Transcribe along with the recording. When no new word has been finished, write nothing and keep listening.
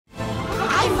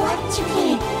Okay,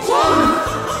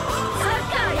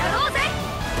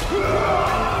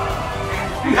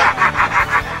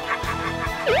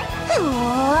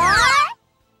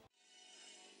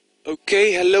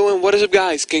 hello and what is up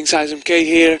guys, KingsizeMK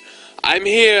here. I'm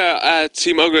here at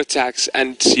Team Ogre Attacks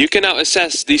and you can now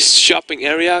access the shopping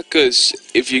area, because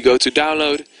if you go to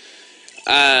download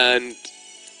and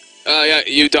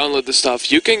you download the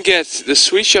stuff, you can get the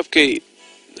Sweet Shop key,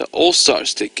 the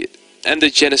All-Stars ticket and the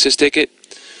Genesis ticket.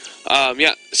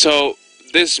 So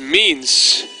this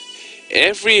means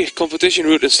every competition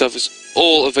route and stuff is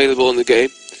all available in the game.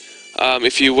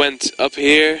 If you went up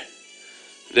here,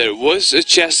 there was a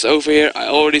chest over here, I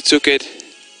already took it.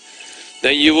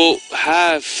 Then you will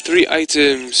have 3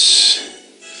 items.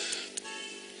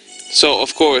 So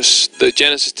of course the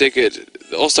Genesis ticket,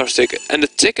 the All-Stars ticket and the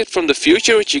ticket from the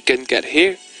future, which you can get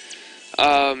here.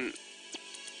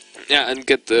 And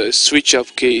get the Sweet Shop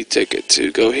key ticket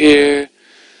to go here.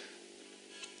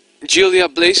 Julia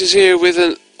Blaze is here with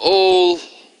an all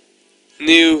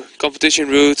new competition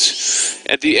route.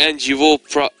 At the end you will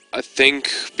I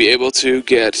think be able to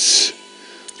get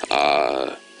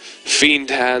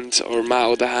Fiend Hand or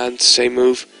Mao the Hand, same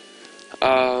move.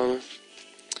 Dino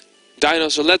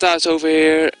Soletta is over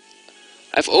here.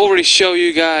 I've already shown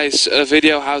you guys a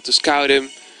video how to scout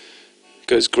him,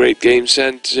 because Great Game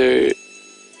Center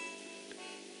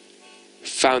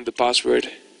found the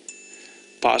password.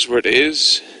 Password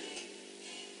is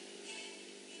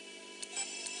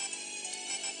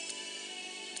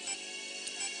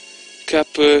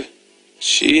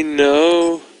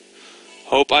Cappuccino.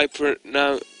 Hope I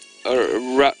pronounce.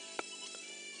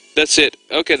 That's it.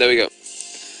 Okay, there we go.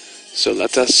 So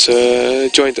let us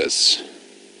join us.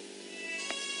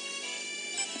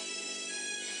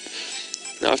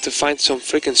 Now I have to find some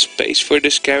freaking space for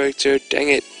this character. Dang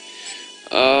it!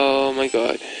 Oh my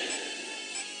god!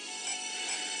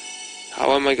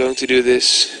 How am I going to do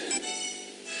this?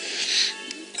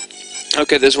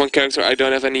 Okay, there's one character I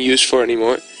don't have any use for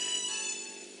anymore.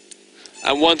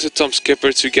 I wanted Tom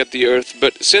Skipper to get the Earth,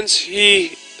 but since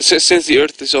the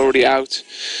Earth is already out,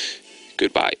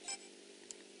 goodbye.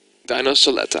 Dino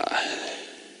Soletta.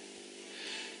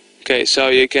 Okay, so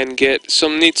you can get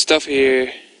some neat stuff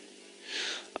here.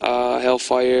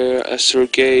 Hellfire, Astral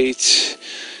Gate,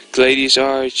 Gladius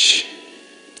Arch,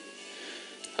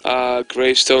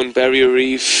 Gravestone, Barrier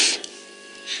Reef,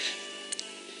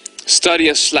 Study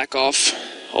and Slack Off,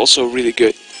 also really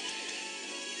good.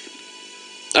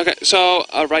 Okay, so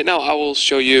right now I will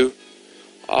show you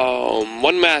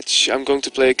one match I'm going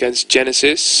to play against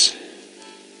Genesis.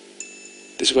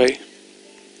 This way.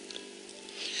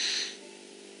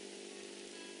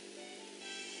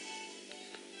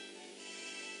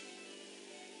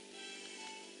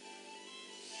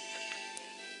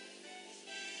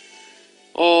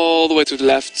 All the way to the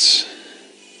left.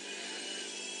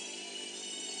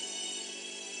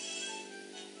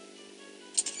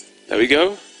 There we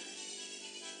go.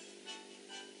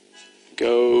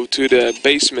 Go to the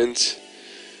basement.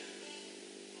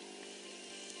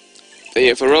 Then you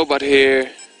have a robot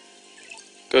here.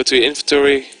 Go to your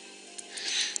inventory.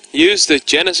 Use the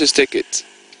Genesis ticket.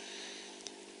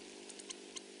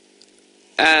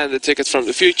 And the ticket from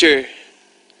the future.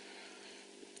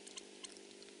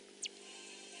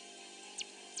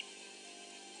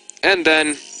 And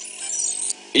then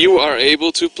you are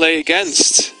able to play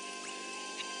against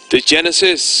the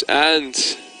Genesis and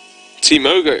Team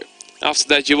Ogre. After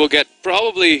that you will get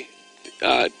probably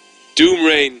Doom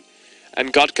Rain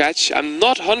and God Catch. I'm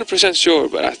not 100% sure,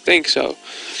 but I think so.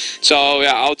 So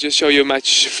yeah, I'll just show you a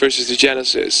match versus the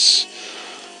Genesis.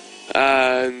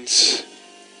 And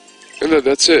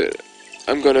that's it.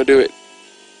 I'm gonna do it.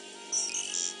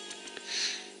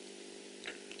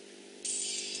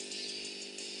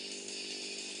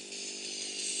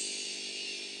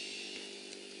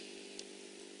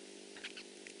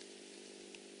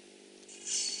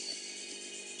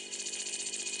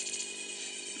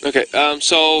 Okay,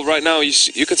 so right now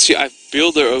you can see I've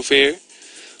Builder over here.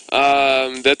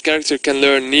 That character can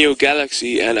learn Neo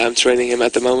Galaxy, and I'm training him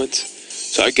at the moment.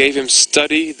 So I gave him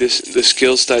Study, the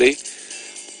skill Study.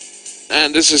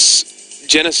 And this is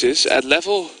Genesis at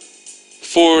level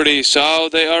 40, so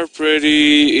they are pretty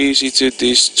easy to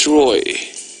destroy.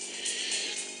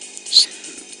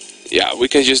 Yeah, we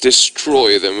can just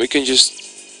destroy them, we can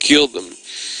just kill them.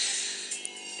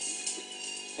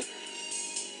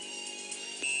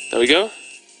 There we go.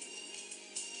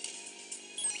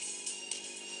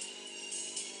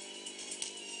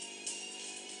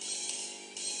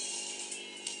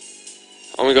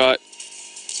 Oh my god.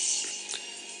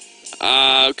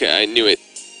 Okay, I knew it.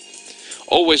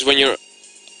 Always when you're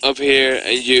up here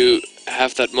and you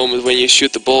have that moment when you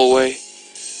shoot the ball away.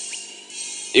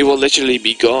 It will literally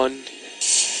be gone.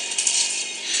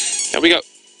 There we go.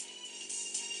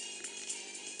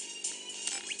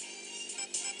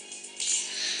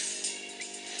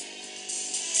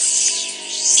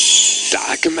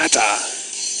 Dark matter.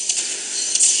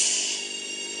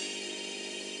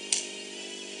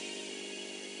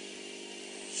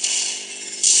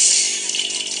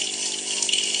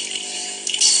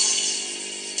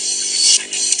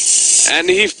 And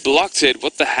he blocked it.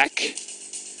 What the heck?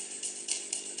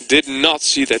 Did not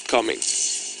see that coming.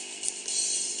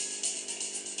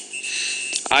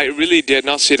 I really did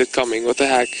not see that coming. What the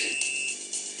heck?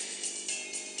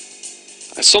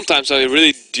 Sometimes I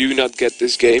really do not get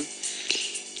this game.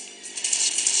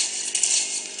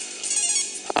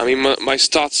 I mean, my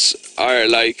stats are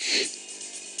like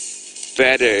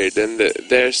better than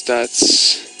their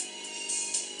stats.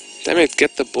 Damn it,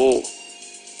 get the ball.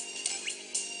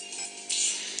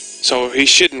 So he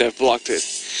shouldn't have blocked it.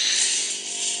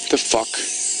 The fuck?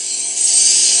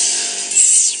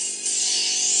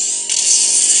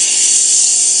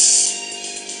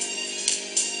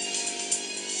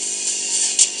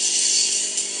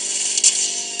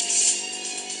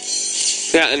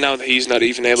 Yeah, and now he's not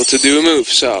even able to do a move,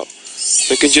 so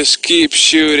we can just keep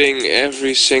shooting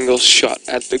every single shot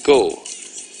at the goal.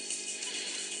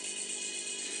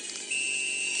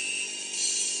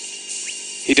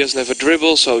 He doesn't have a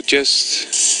dribble, so just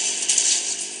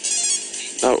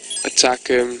attack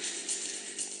him.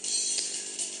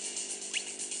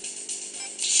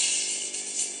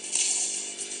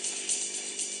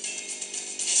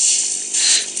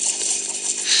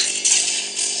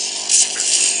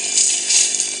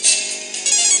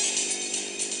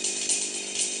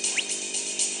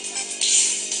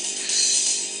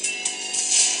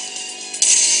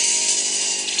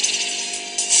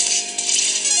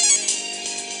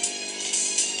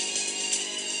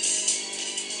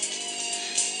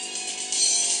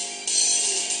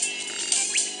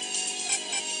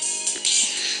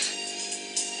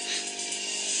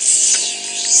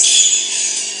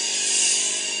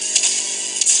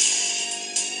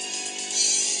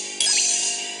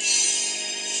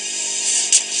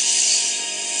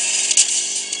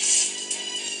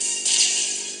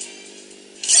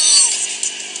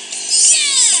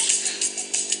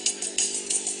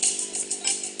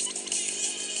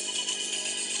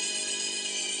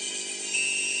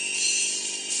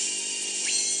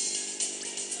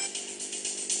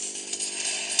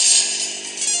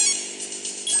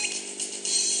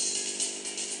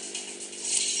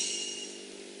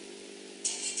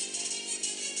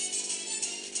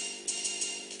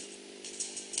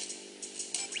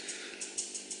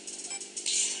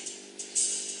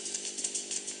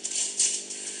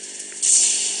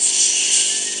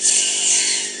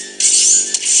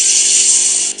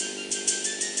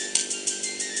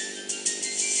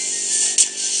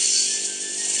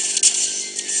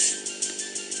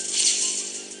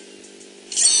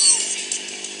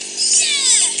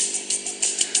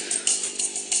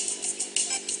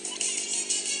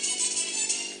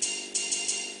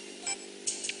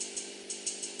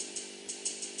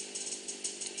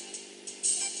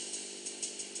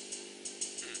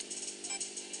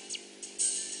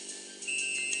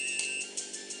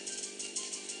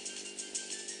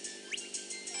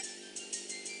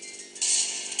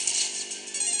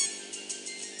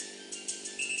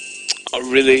 Oh,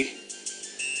 really?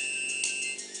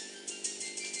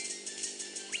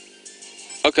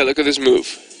 Okay, look at this move.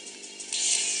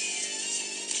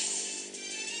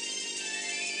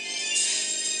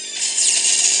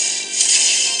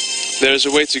 There's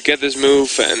a way to get this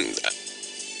move, and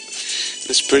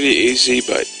it's pretty easy,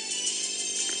 but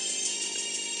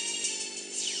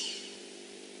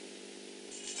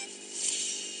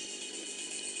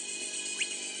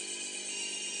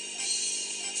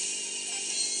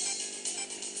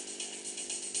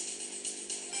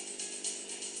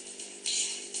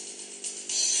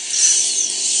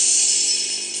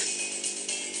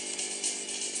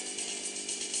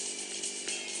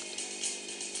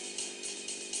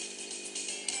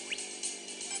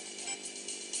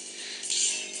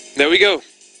there we go.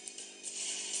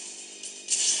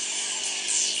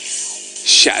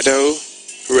 Shadow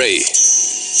Ray.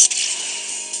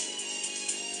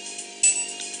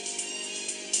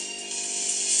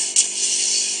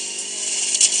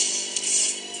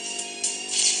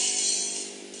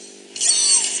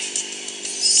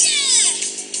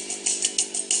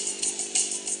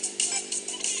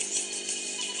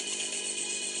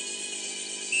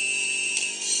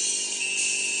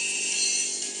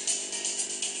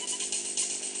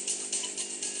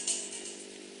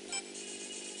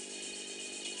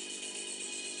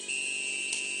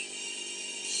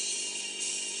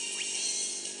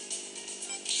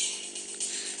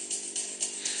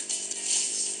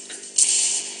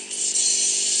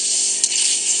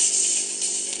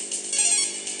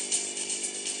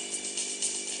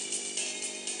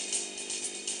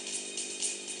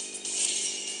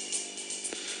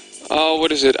 Oh,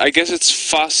 what is it? I guess it's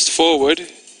fast forward.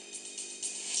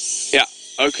 Yeah,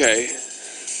 okay.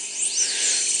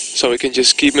 So we can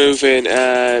just keep moving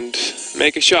and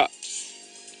make a shot.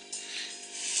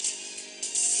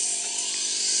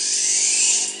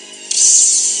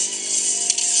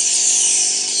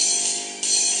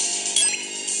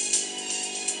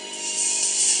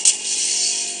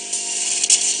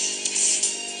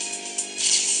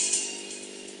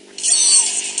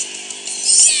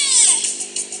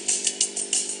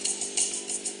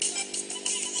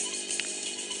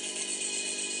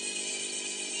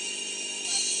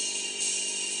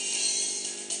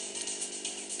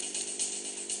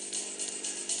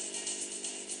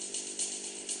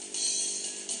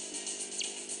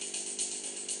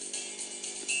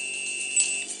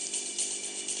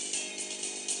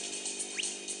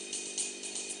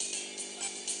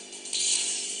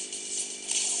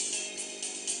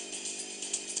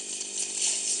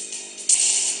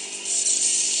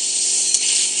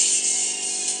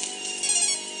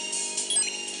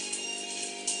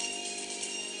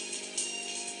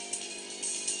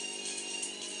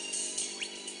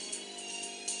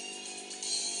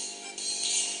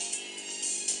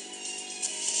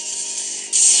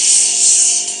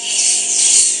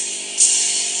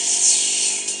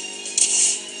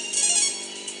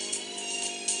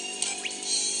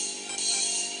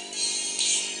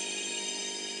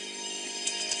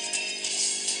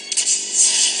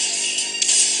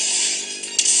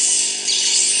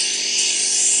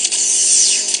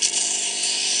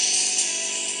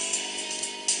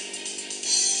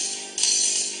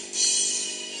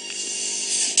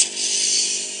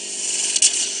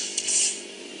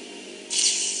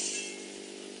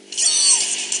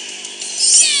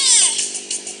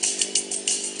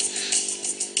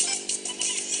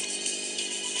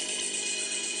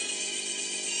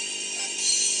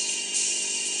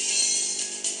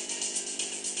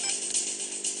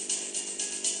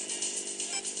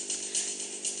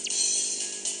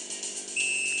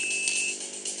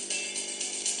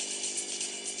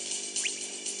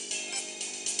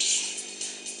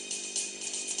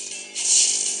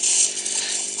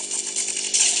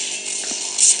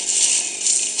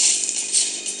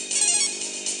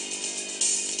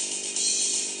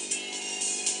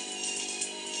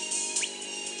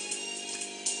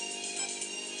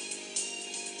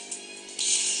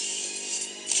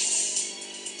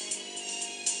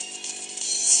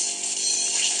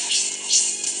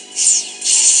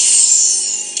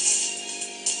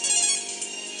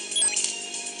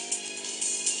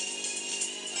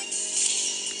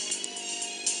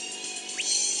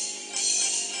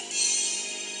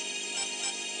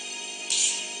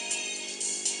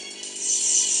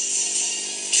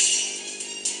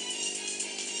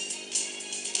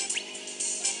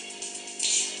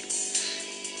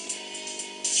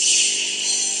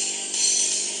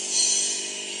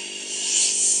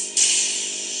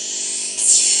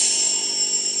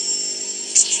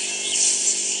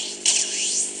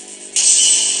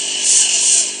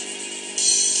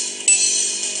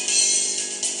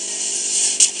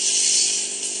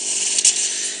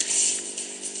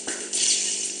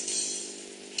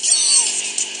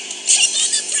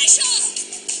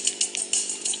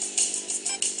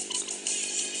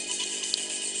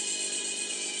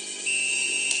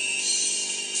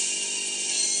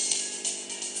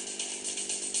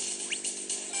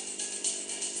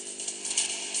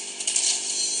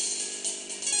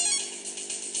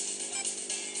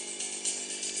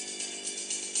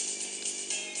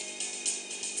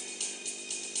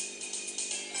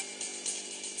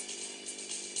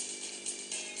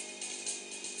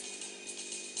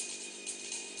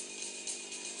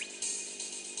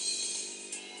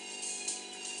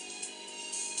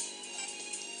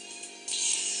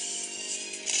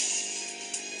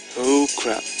 Oh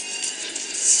crap.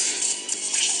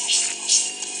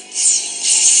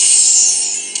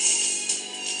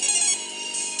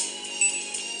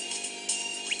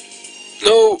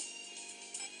 No!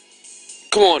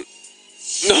 Come on!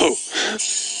 No!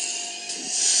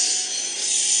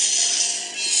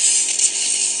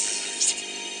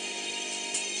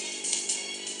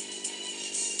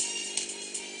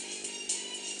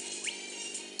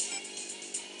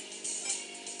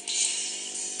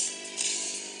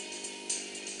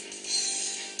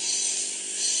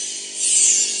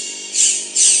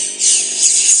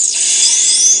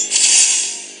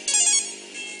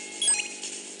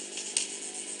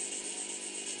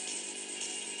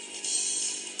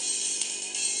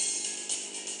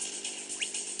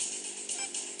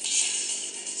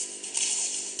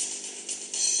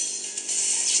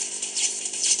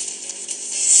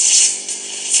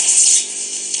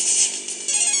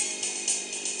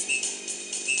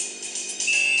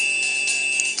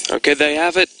 Okay, there you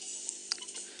have it.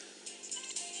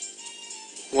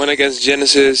 Went against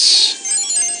Genesis.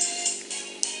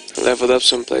 Leveled up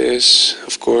some players,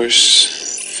 of course.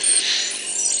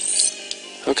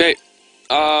 Okay,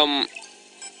 I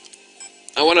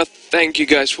want to thank you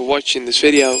guys for watching this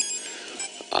video.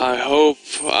 I hope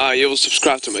you will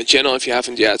subscribe to my channel if you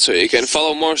haven't yet, so you can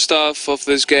follow more stuff of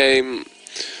this game.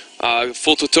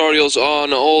 Full tutorials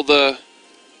on all the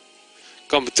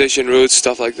competition routes,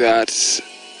 stuff like that.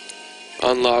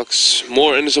 Unlocks,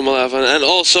 more Inazuma 11, and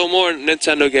also more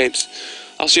Nintendo games.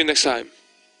 I'll see you next time.